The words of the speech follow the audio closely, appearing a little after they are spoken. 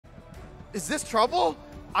Is this trouble?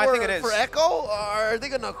 I think it is. For Echo? Are they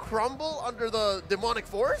going to crumble under the demonic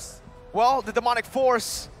force? Well, the demonic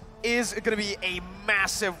force is going to be a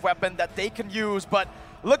massive weapon that they can use, but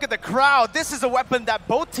look at the crowd. This is a weapon that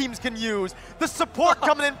both teams can use. The support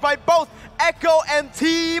coming in by both Echo and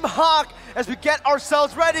Team Hawk as we get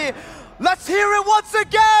ourselves ready. Let's hear it once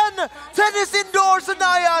again. Tennis indoors and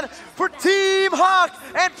Ion for Team Hawk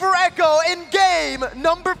and for Echo in game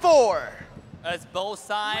number 4. As both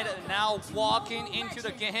sides now walking into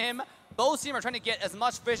the game, both teams are trying to get as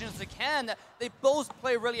much vision as they can. They both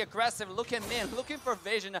play really aggressive. Look at Min, looking for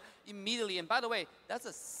vision immediately. And by the way, that's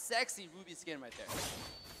a sexy Ruby skin right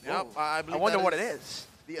there. Yep, I wonder what it is.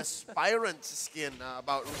 The Aspirant skin,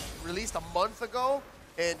 released a month ago,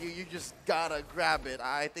 and you just gotta grab it.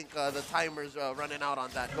 I think the timer's running out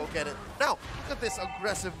on that. Go get it. Now, look at this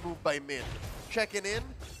aggressive move by Min. Checking in.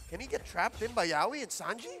 Can he get trapped in by Yawi and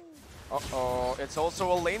Sanji? Uh-oh, it's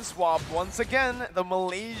also a lane swap. Once again, the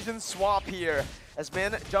Malaysian swap here. As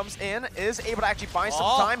Min jumps in, is able to actually buy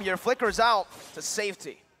some time here, flickers out to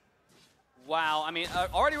safety. Wow, I mean,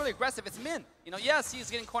 already really aggressive. It's Min. You know, yes,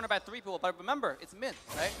 he's getting cornered by 3 people, but remember, it's Min,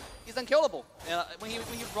 right? He's unkillable. When he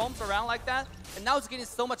roams around like that, and now he's getting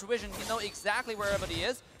so much vision, you know exactly where everybody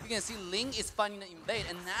is. You can see Ling is finding the invade,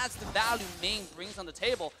 and that's the value Main brings on the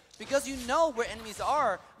table. Because you know where enemies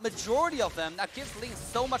are, majority of them, that gives Ling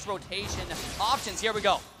so much rotation options. Here we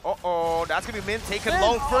go. Uh-oh, that's going to be Min taking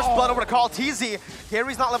low. First blood over to Carl TZ.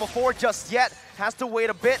 Gary's not level 4 just yet. Has to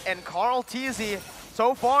wait a bit, and Carl TZ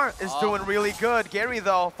so far is doing really good. Gary,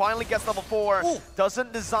 though, finally gets level 4.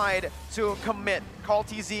 Doesn't decide to commit. Carl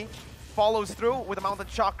TZ follows through with a Mountain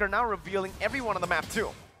Chakra, now revealing everyone on the map, too.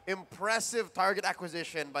 Impressive target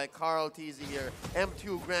acquisition by Carl TZ here.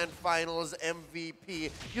 M2 Grand Finals MVP.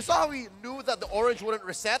 You saw how he knew that the orange wouldn't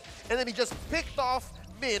reset, and then he just picked off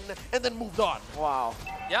Min and then moved on. Wow.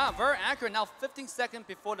 Yeah, very accurate. Now 15 seconds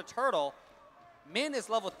before the turtle. Min is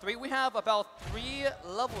level 3. We have about 3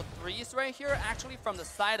 level 3s right here, actually, from the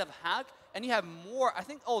side of Hack. And you have more, I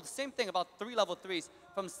think, the same thing, about 3 level 3s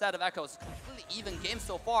from the side of Echo. It's a completely even game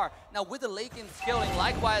so far. Now, with the late game scaling,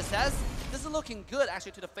 likewise, this is looking good,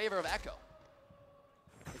 actually, to the favor of Echo.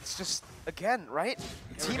 It's just, again, right?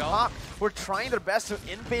 Team Hawk were trying their best to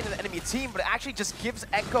invade an enemy team, but it actually just gives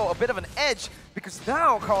Echo a bit of an edge, because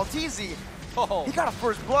now Carl TZ, he got a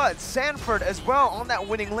first blood. Sanford as well on that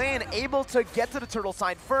winning lane, able to get to the turtle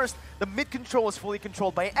side first. The mid control is fully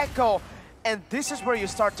controlled by Echo, and this is where you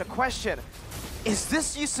start to question, is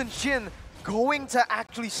this Yusen Shin going to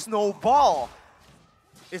actually snowball?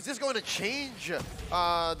 Is this going to change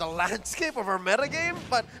the landscape of our metagame?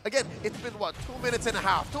 But again, it's been, what, 2 minutes and a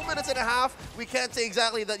half? 2 minutes and a half, we can't say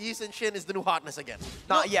exactly that Yusen Shin is the new hotness again.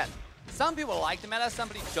 Not yet. Some people like the meta,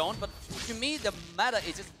 somebody don't, but to me, the meta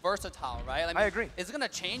is just versatile, right? I agree. Is it going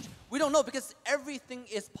to change? We don't know, because everything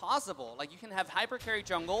is possible. Like, you can have hyper carry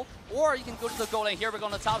jungle, or you can go to the goal lane. Here we go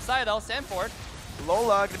on the top side, Sanford.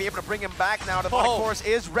 Lola going to be able to bring him back now. The Demonic Force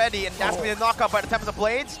is ready, and that's going to be a knockout by the Tempest of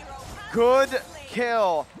Blades. Good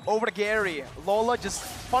kill over to Gary. Lola just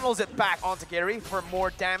funnels it back onto Gary for more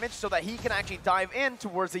damage so that he can actually dive in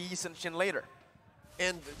towards the Yusen Shin later.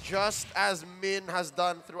 And just as Min has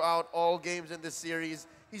done throughout all games in this series,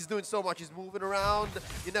 he's doing so much. He's moving around.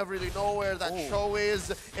 You never really know where that show is.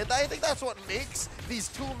 And I think that's what makes these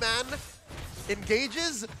two-man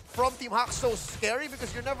engages from Team Hawk so scary,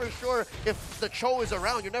 because you're never sure if the Cho is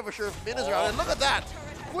around. You're never sure if Min is around. And look at that.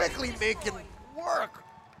 Quickly making work.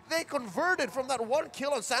 They converted from that 1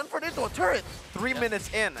 kill on Sanford into a turret. 3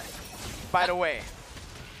 minutes in, by the way.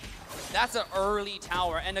 That's an early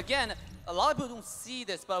tower. And again, a lot of people don't see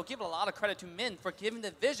this, but I'll give a lot of credit to Min for giving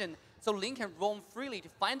the vision so Link can roam freely to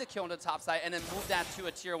find the kill on the top side and then move that to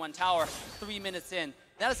a tier 1 tower 3 minutes in.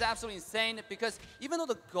 That is absolutely insane, because even though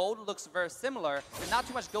the gold looks very similar, there's not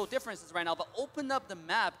too much gold differences right now, but open up the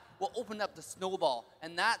map will open up the snowball.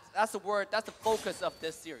 And that's the word, that's the focus of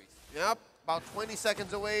this series. Yep, about 20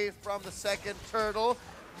 seconds away from the second turtle.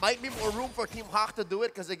 Might be more room for Team Hawk to do it,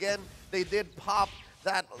 because again, they did pop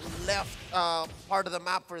that left part of the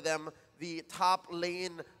map for them. The top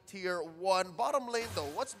lane, tier 1. Bottom lane, though,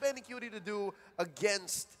 what's Benny Cutie to do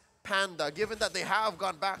against Panda, given that they have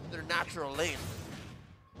gone back to their natural lane?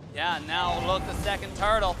 Yeah, now look, the second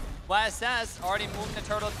turtle. YSS already moving the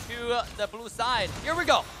turtle to the blue side. Here we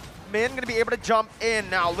go. Min gonna be able to jump in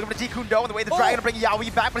now. Looking for Taekwondo and the way the Dragon to bring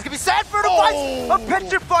Yaoi back, but it's gonna be Sanford who finds a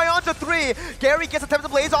Petrify onto 3. Gary gets a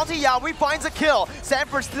Tempest Blaze onto Yaoi, finds a kill.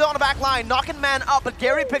 Sanford still on the back line, knocking man up, but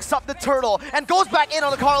Gary picks up the turtle and goes back in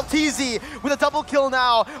on the Carl TZ with a double kill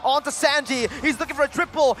now onto Sanji. He's looking for a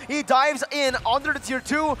triple. He dives in under the tier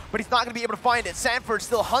 2, but he's not gonna be able to find it. Sanford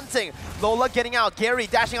still hunting. Lola getting out. Gary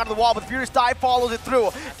dashing out of the wall, but Furious Dive follows it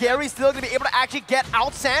through. Gary's still gonna be able to actually get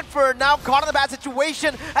out Sanford. Now caught in a bad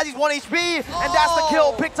situation as he's 1 HP, and that's the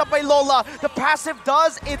kill picked up by Lola. The passive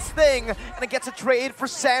does its thing, and it gets a trade for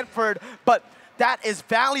Sanford, but that is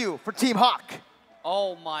value for Team Hawk.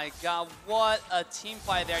 Oh my god, what a team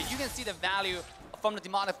fight there. You can see the value from the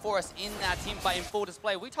Demonic Force in that team fight in full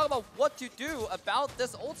display. We talk about what to do about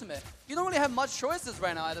this ultimate. You don't really have much choices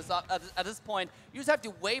right now at this point. You just have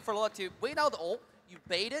to wait for Lola to wait out the ult, you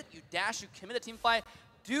bait it, you dash, you commit a team fight,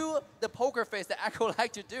 do the poker face that Echo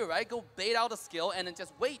like to do, right? Go bait out a skill and then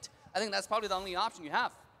just wait. I think that's probably the only option you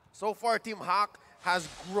have. So far, Team Hawk has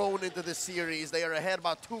grown into the series. They are ahead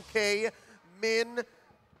about 2K. Min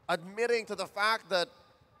admitting to the fact that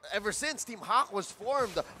ever since Team Hawk was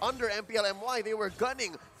formed under MPLMY, they were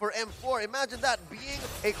gunning for M4. Imagine that, being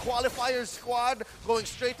a qualifier squad, going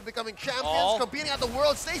straight to becoming champions, competing at the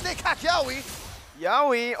world stage. They catch Yaoi.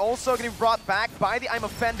 Yaoi also getting brought back by the I'm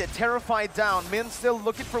Offended, terrified down. Min still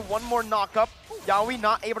looking for one more knock-up. Yaoi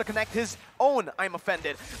not able to connect his own I'm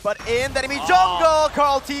Offended. But in the enemy jungle,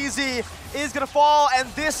 Carl TZ is gonna fall, and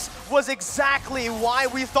this was exactly why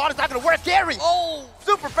we thought it's not gonna work. Gary!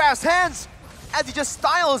 Super fast hands as he just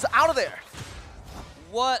styles out of there.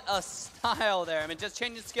 What a style there. I mean, just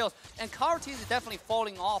changing skills. And Karate is definitely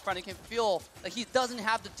falling off, right? You can feel like he doesn't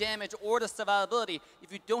have the damage or the survivability.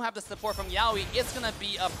 If you don't have the support from Yaoi, it's going to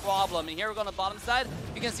be a problem. And here we go on the bottom side.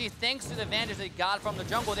 You can see, thanks to the advantage they got from the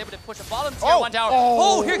jungle, they're able to push a bottom tier 1 tower.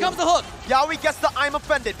 Oh, here comes the hook. Yaoi gets the I'm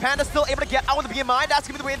Offended. Panda still able to get out with the BMI. That's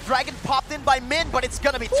going to be the way the Dragon popped in by Min, but it's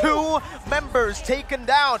going to be 2 members taken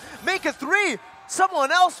down. Make it 3.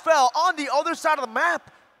 Someone else fell on the other side of the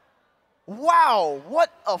map. Wow,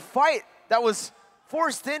 what a fight that was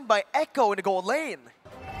forced in by Echo in the gold lane.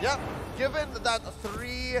 Yep, given that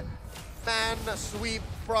 3-man sweep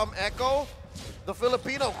from Echo, the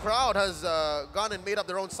Filipino crowd has gone and made up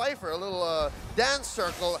their own cipher, a little dance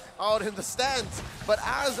circle out in the stands. But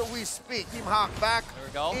as we speak, Team Hawk back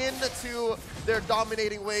into their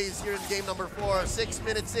dominating ways here in game number 4. 6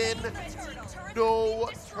 minutes in, no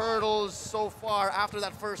turtles so far after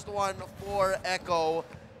that first one for Echo.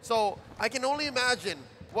 So I can only imagine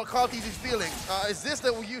what Carl TZ is feeling. Is this the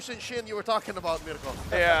Yushin Shin you were talking about, Mirko?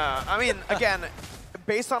 Yeah, I mean, again,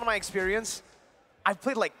 based on my experience, I've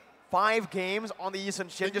played like 5 games on the Yushin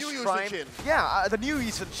Shin. The new Yushin Shin. Yeah, the new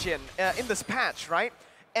Yushin Shin in this patch, right?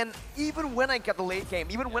 And even when I get the late game,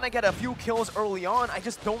 even when I get a few kills early on, I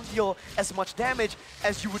just don't deal as much damage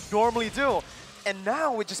as you would normally do. And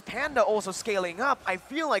now with just Panda also scaling up, I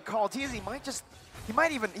feel like Carl TZ might just he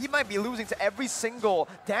might be losing to every single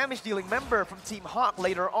damage-dealing member from Team Hawk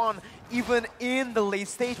later on, even in the late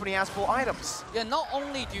stage when he has full items. Yeah, not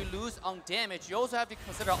only do you lose on damage, you also have to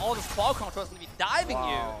consider all the squad controls going to be diving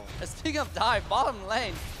you. And speaking of dive, bottom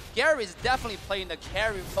lane, Gary is definitely playing the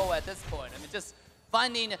carry role at this point. I mean, just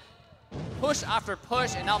finding push after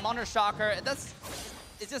push, and now Mountain Shocker,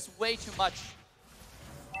 it's just way too much.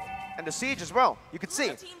 And the siege as well, you can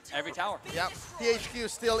see. Every tower. Yep, THQ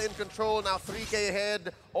still in control, now 3K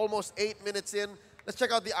ahead, almost 8 minutes in. Let's check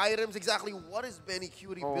out the items, exactly what is Benny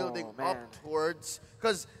Cutie building up towards.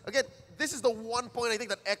 Because, again, this is the one point I think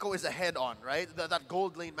that Echo is ahead on, right? That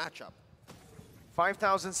gold lane matchup.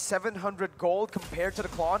 5,700 gold compared to the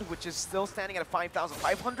Claude, which is still standing at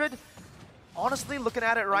 5,500. Honestly, looking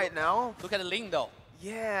at it right now. Look at the Ling, though.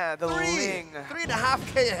 Yeah, the Ling.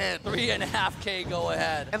 3.5K ahead. 3.5K go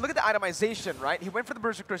ahead. And look at the itemization, right? He went for the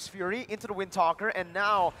Berserker's Fury into the Windtalker, and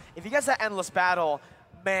now, if he gets that Endless Battle,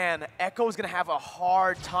 man, Echo's gonna have a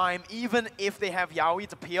hard time, even if they have Yaoi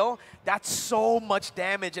to peel. That's so much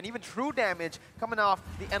damage, and even true damage coming off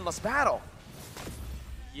the Endless Battle.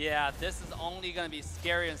 Yeah, this is only gonna be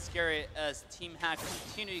scary and scary as Team Hack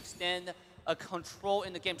continue to extend a control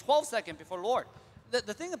in the game. 12 seconds before Lord.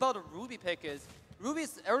 The thing about a Ruby pick is,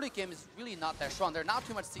 Ruby's early game is really not that strong. They're not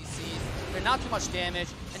too much CCs, they're not too much damage,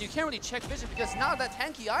 and you can't really check vision because it's not that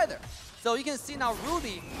tanky either. So you can see now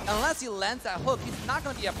Ruby, unless he lands that hook, he's not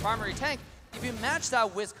going to be a primary tank. If you match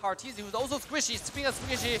that with Cartesi, who's also squishy, speaking of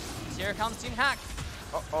squishy, here comes Team Hack.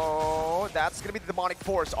 Uh-oh, that's going to be the Demonic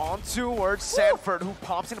Force on towards Sanford, who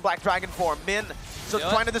pops into Black Dragon form. Min, so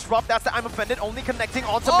trying to disrupt, that's the I'm Offended, only connecting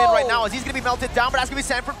onto Min right now as he's going to be melted down, but that's going to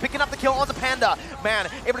be Sanford picking up the kill onto Panda. Man,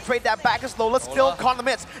 able to trade that back as Lola, still caught in the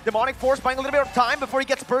midst. Demonic Force buying a little bit of time before he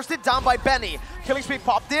gets bursted down by Benny. Killing Streak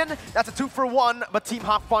popped in, that's a 2-for-1, but Team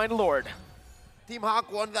Hawk find Lord. Team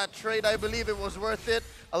Hawk won that trade. I believe it was worth it.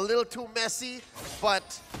 A little too messy,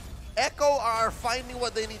 but Echo are finding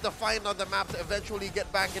what they need to find on the map to eventually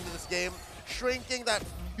get back into this game, shrinking that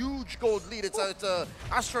huge gold lead. It's a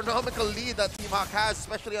astronomical lead that Team Hawk has,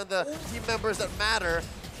 especially on the team members that matter.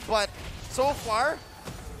 But so far,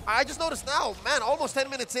 I just noticed now, man, almost 10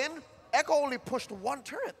 minutes in, Echo only pushed one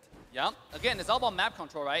turret. Yeah, again, it's all about map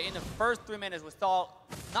control, right? In the first 3 minutes, we saw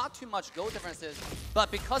not too much goal differences, but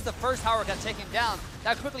because the first tower got taken down,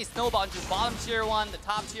 that quickly snowballed into bottom tier 1, the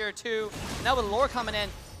top tier 2. Now with lore coming in,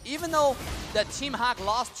 even though the Team Hawk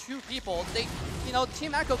lost 2 people,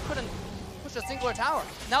 Team Echo couldn't push a singular tower.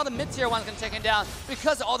 Now the mid-tier one's gonna take him down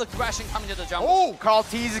because of all the crashing coming to the jungle. Oh, Carl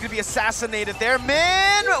Tease is gonna be assassinated there.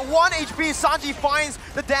 Man, 1 HP. Sanji finds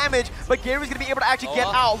the damage, but Gary's gonna be able to actually get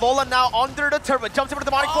out. Lola now under the turret, jumps over the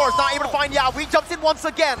Demonic Force, not able to find Yaoi, jumps in once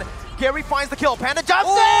again. Gary finds the kill. Panda jumps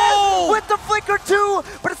in with the flicker too,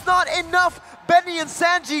 but it's not enough. Benny and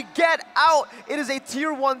Sanji get out. It is a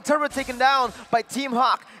tier 1 turret taken down by Team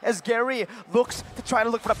Hawk as Gary looks to try to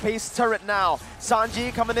look for the base turret now.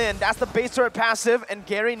 Sanji coming in. That's the base turret passive, and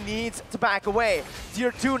Gary needs to back away.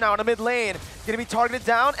 Tier 2 now in the mid lane. Gonna be targeted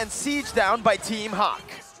down and sieged down by Team Hawk.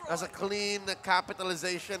 That's a clean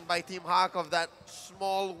capitalization by Team Hawk of that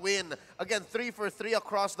small win. Again, 3 for 3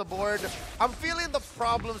 across the board. I'm feeling the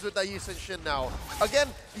problems with the Yi Shin now. Again,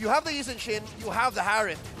 you have the Yi Shin, you have the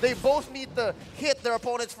Harith. They both need to hit their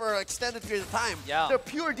opponents for an extended period of time. Yeah. They're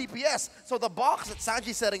pure DPS, so the box that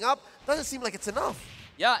Sanji's setting up doesn't seem like it's enough.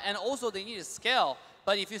 Yeah, and also they need to scale.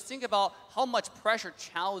 But if you think about how much pressure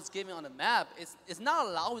Chao is giving on the map, it's not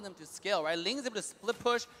allowing them to scale, right? Ling is able to split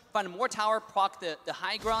push, find more tower, proc the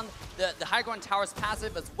high ground, the high ground tower's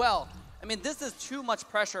passive as well. I mean, this is too much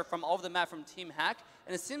pressure from all over the map from Team Hack,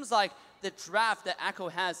 and it seems like the draft that Echo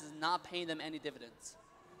has is not paying them any dividends.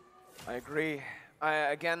 I agree.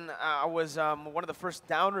 I was one of the first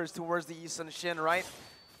downers towards the Yi Shin, right?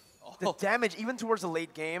 The damage, even towards the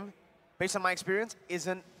late game, based on my experience,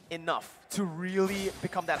 isn't enough to really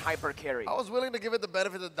become that hyper carry. I was willing to give it the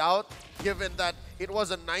benefit of the doubt, given that it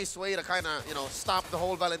was a nice way to kind of, stop the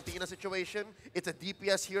whole Valentina situation. It's a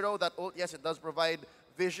DPS hero that, yes, it does provide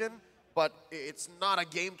vision, but it's not a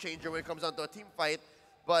game changer when it comes down to a team fight.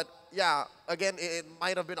 But yeah, again, it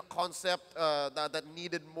might have been a concept that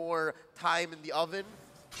needed more time in the oven,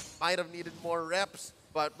 might have needed more reps.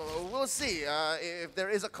 But we'll see if there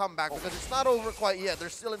is a comeback, because it's not over quite yet.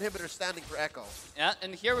 There's still inhibitors standing for Echo. Yeah,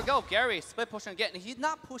 and here we go. Gary split pushing again. And he's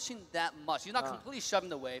not pushing that much. He's not completely shoving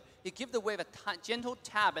the wave. He gives the wave a gentle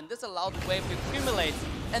tap, and this allows the wave to accumulate.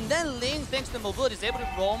 And then Ling, thanks to the mobility, is able to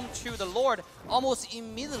roam to the Lord almost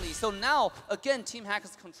immediately. So now, again, Team Hack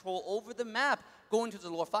has control over the map going to the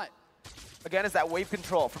Lord fight. Again, it's that wave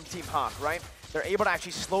control from Team Hawk, right? They're able to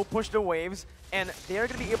actually slow push the waves, and they're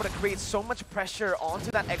going to be able to create so much pressure onto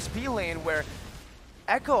that XP lane where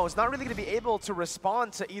Echo is not really going to be able to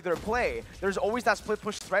respond to either play. There's always that split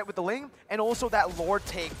push threat with the Ling, and also that Lord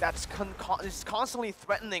take that's is constantly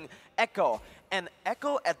threatening Echo. And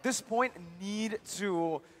Echo, at this point, need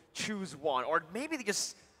to choose one. Or maybe they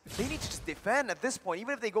need to just defend at this point.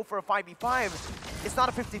 Even if they go for a 5v5, it's not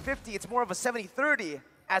a 50-50, it's more of a 70-30.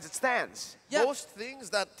 As it stands. Yeah. Most things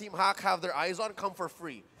that Team Hawk have their eyes on come for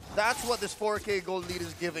free. That's what this 4K gold lead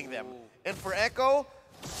is giving them. And for Echo,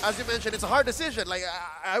 as you mentioned, it's a hard decision. Like,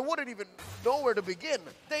 I wouldn't even know where to begin.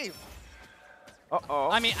 Dave. Uh-oh.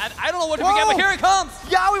 I mean, I don't know what to begin, but here it comes.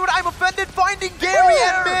 Yaoi with I'm Offended finding Gary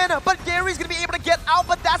and Min, but Gary's going to be able to get out,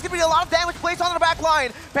 but that's going to be a lot of damage placed on the back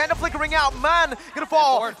line. Panda flickering out, man, going to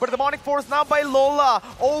fall. But the Demonic Force now by Lola,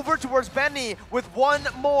 over towards Benny with one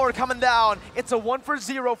more coming down. It's a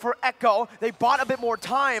 1-for-0 for Echo. They bought a bit more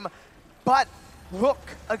time, but look,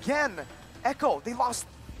 again, Echo, they lost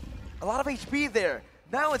a lot of HP there.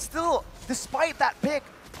 Now it's still, despite that pick,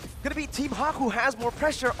 going to be Team Hawk who has more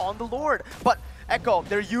pressure on the Lord. But Echo,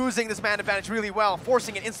 they're using this man advantage really well,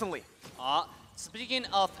 forcing it instantly. Speaking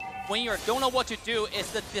of when you don't know what to do,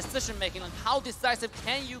 it's the decision making. Like, how decisive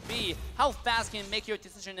can you be? How fast can you make your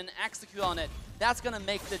decision and execute on it? That's gonna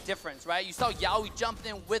make the difference, right? You saw Yaoi jumped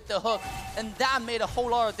in with the hook, and that made a whole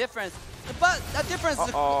lot of difference. But that difference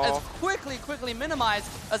is quickly minimized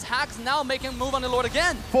as Hack's now making a move on the Lord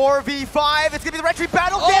again. 4v5, it's gonna be the retreat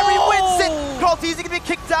battle. Gary wins it. Kaltizi gonna be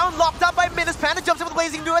kicked down, locked up by Minus. Panda jumps in with a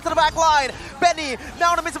blazing duet to the back line. Benny,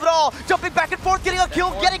 now in the midst of it all, jumping back and forth, getting a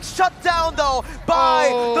kill, getting shut down though by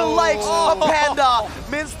the likes of Panda.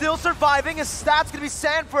 Min still surviving. His stats gonna be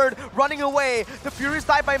Sanford running away. The Furious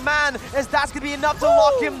died by Man, as that's gonna be enough to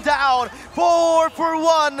lock him down. 4 for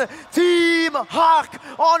 1. Team Hawk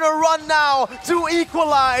on a run now to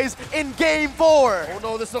equalize in game 4. Oh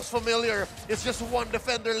no, this looks familiar. It's just one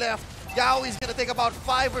defender left. Yaoi's gonna take about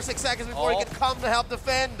 5 or 6 seconds before he can come to help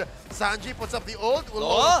defend. Sanji puts up the ult. Will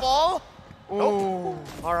Lola fall? Nope.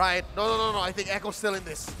 All right. No. I think Echo's still in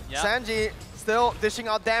this. Yeah. Sanji still dishing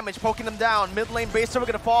out damage, poking them down. Mid lane base server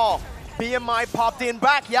gonna fall. BMI popped in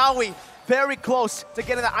back. Yaoi very close to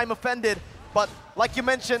getting that I'm offended. But like you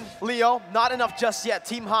mentioned, Leo, not enough just yet.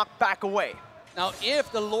 Team Hawk back away. Now,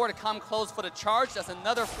 if the Lord come close for the charge, that's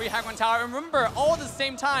another free High Ground Tower. And remember, all at the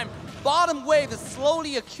same time, bottom wave is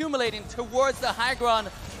slowly accumulating towards the high ground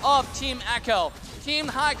of Team Echo. Team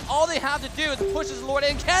Hawk, all they have to do is push this Lord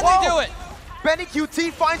in. Can they do it? Benny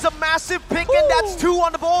QT finds a massive pick, and that's 2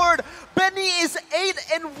 on the board. Benny is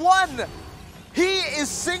 8-1. He is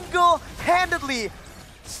single-handedly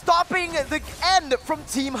stopping the end from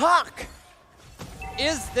Team Hawk.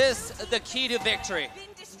 Is this the key to victory?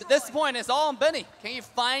 At this point, it's all on Benny. Can you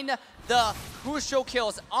find the crucial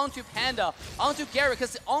kills onto Panda, onto Gary,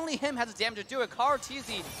 because only him has the damage to do it.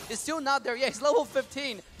 Karl-TZ is still not there yet. He's level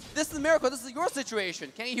 15. This is a miracle. This is your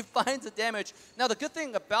situation. Can you find the damage? Now, the good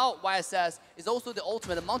thing about YSS is also the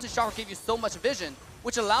ultimate. The Mountain Shower gives you so much vision,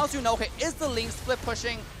 which allows you to know, okay, is the link split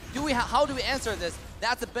pushing? How do we answer this?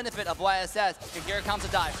 That's the benefit of YSS. And Gary comes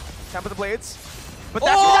to dive. Time for the blades. But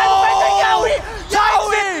that's Yaoi!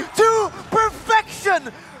 Yaoi to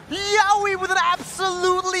perfection! Yaoi with an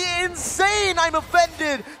absolutely insane I'm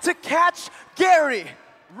offended to catch Gary.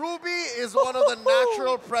 Ruby is one of the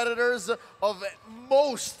natural predators of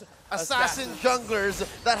most assassin junglers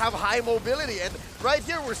that have high mobility. And right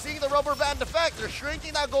here, we're seeing the rubber band effect. They're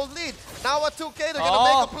shrinking that gold lead. Now at 2K, they're going to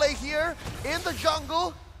make a play here in the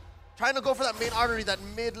jungle, trying to go for that main artery, that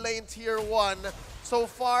mid lane tier 1. So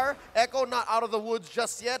far, Echo not out of the woods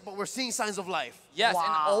just yet, but we're seeing signs of life. Yes, and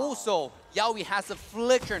also, Yaoi has a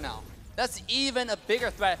flicker now. That's even a bigger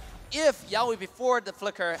threat. If Yaoi before the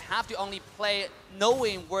flicker have to only play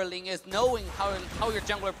knowing where Ling is, knowing how your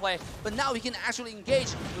jungler play, but now he can actually engage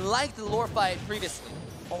like the lore fight previously.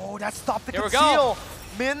 Oh, that stopped the Here conceal.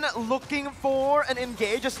 Min looking for an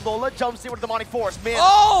engage as Lola jumps in with Demonic Force. Min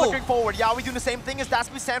flickering forward. Yaoi doing the same thing as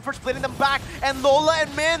Dasby Sanford, splitting them back. And Lola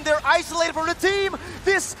and Min, they're isolated from the team.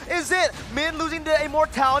 This is it. Min losing the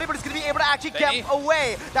immortality, but it's going to be able to actually get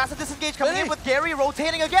away. That's a disengage coming in with Gary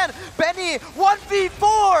rotating again. Benny,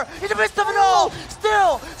 1v4 in the midst of it all.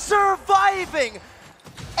 Still surviving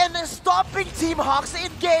and stopping Team Hawk's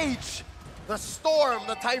engage. The storm,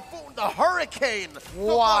 the typhoon, the hurricane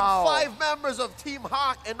took on 5 members of Team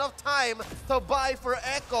Hawk. Enough time to buy for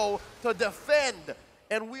Echo to defend.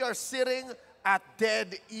 And we are sitting at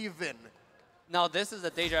dead even. Now this is a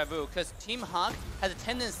deja vu, because Team Hawk has a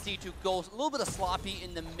tendency to go a little bit of sloppy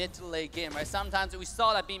in the mid to late game, right? Sometimes we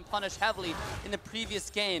saw that being punished heavily in the previous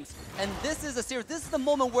games. And this is a series, this is the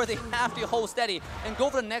moment where they have to hold steady and go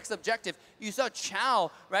for the next objective. You saw Chow,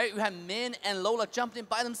 right? You had Min and Lola jumped in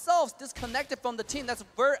by themselves, disconnected from the team. That's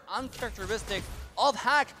very uncharacteristic of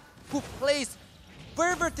Hack, who plays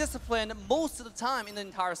very disciplined most of the time in the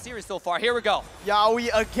entire series so far. Here we go. Yaoi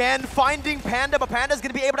again finding Panda, but Panda's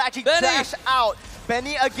going to be able to actually dash out.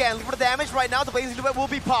 Benny again, looking for the damage right now. The blazing duet will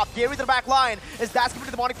be popped. Gary to the back line as that's going to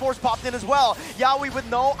be the Demonic Force popped in as well. Yaoi with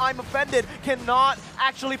no I'm offended cannot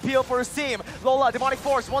actually peel for his team. Lola, Demonic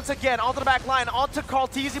Force once again onto the back line, onto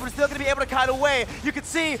Karl-TZ, but still going to be able to kite away. You can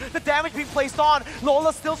see the damage being placed on.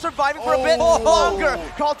 Lola still surviving for a bit longer.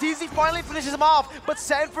 Karl-TZ finally finishes him off, but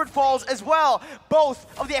Sanford falls as well. Both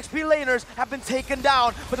of the XP laners have been taken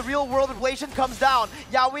down, but the real world relation comes down.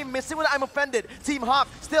 Yaoi missing with I'm offended. Team Hawk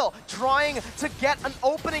still trying to get an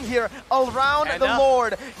opening here around the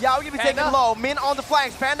Lord. Yaoi gonna be taken low. Min on the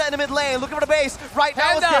flanks. Panda in the mid lane, looking for the base. Right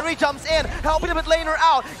now, as Gary jumps in, helping the mid laner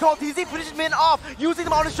out. Karl-TZ finishes Min off, using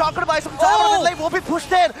the Mountain Shocker to buy some time. The mid lane will be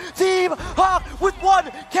pushed in. Team Hawk with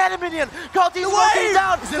 1 cannon minion. Karl-TZ walking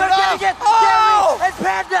down. They're getting it. Gary and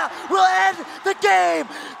Panda will end the game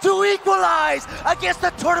to equalize against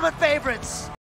the tournament favorites.